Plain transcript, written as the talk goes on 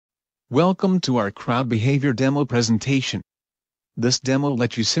Welcome to our crowd behavior demo presentation. This demo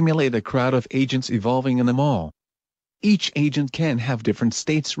lets you simulate a crowd of agents evolving in a mall. Each agent can have different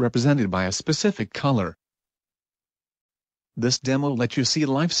states represented by a specific color. This demo lets you see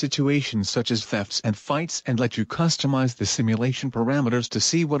life situations such as thefts and fights and let you customize the simulation parameters to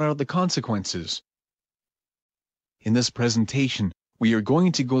see what are the consequences. In this presentation, we are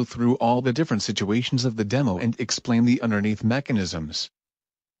going to go through all the different situations of the demo and explain the underneath mechanisms.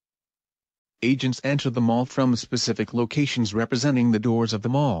 Agents enter the mall from specific locations representing the doors of the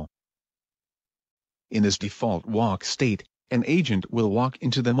mall. In this default walk state, an agent will walk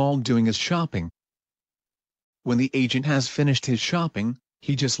into the mall doing his shopping. When the agent has finished his shopping,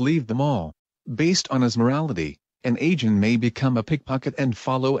 he just leaves the mall. Based on his morality, an agent may become a pickpocket and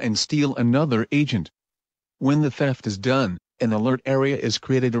follow and steal another agent. When the theft is done, an alert area is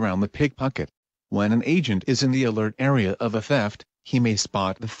created around the pickpocket. When an agent is in the alert area of a theft, he may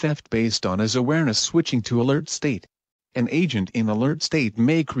spot the theft based on his awareness switching to alert state. An agent in alert state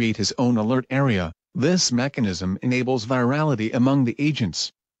may create his own alert area. This mechanism enables virality among the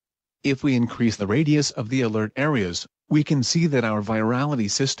agents. If we increase the radius of the alert areas, we can see that our virality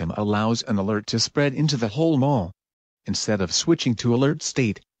system allows an alert to spread into the whole mall. Instead of switching to alert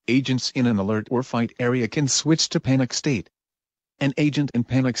state, agents in an alert or fight area can switch to panic state. An agent in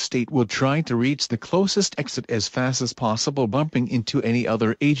panic state will try to reach the closest exit as fast as possible, bumping into any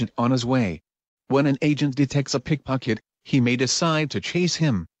other agent on his way. When an agent detects a pickpocket, he may decide to chase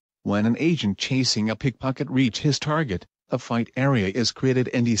him. When an agent chasing a pickpocket reaches his target, a fight area is created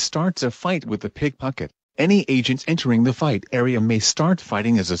and he starts a fight with the pickpocket. Any agents entering the fight area may start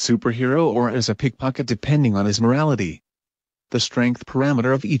fighting as a superhero or as a pickpocket depending on his morality. The strength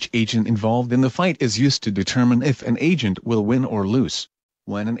parameter of each agent involved in the fight is used to determine if an agent will win or lose.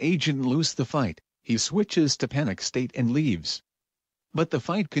 When an agent loses the fight, he switches to panic state and leaves. But the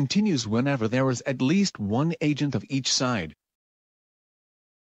fight continues whenever there is at least one agent of each side.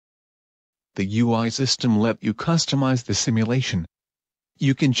 The UI system lets you customize the simulation.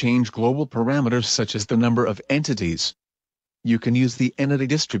 You can change global parameters such as the number of entities. You can use the entity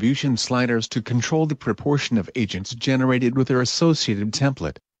distribution sliders to control the proportion of agents generated with their associated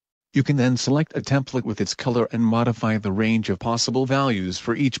template. You can then select a template with its color and modify the range of possible values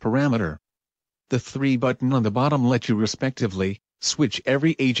for each parameter. The three buttons on the bottom let you respectively switch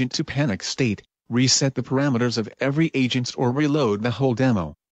every agent to panic state, reset the parameters of every agent or reload the whole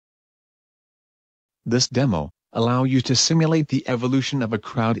demo. This demo allows you to simulate the evolution of a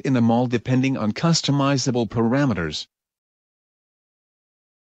crowd in a mall depending on customizable parameters.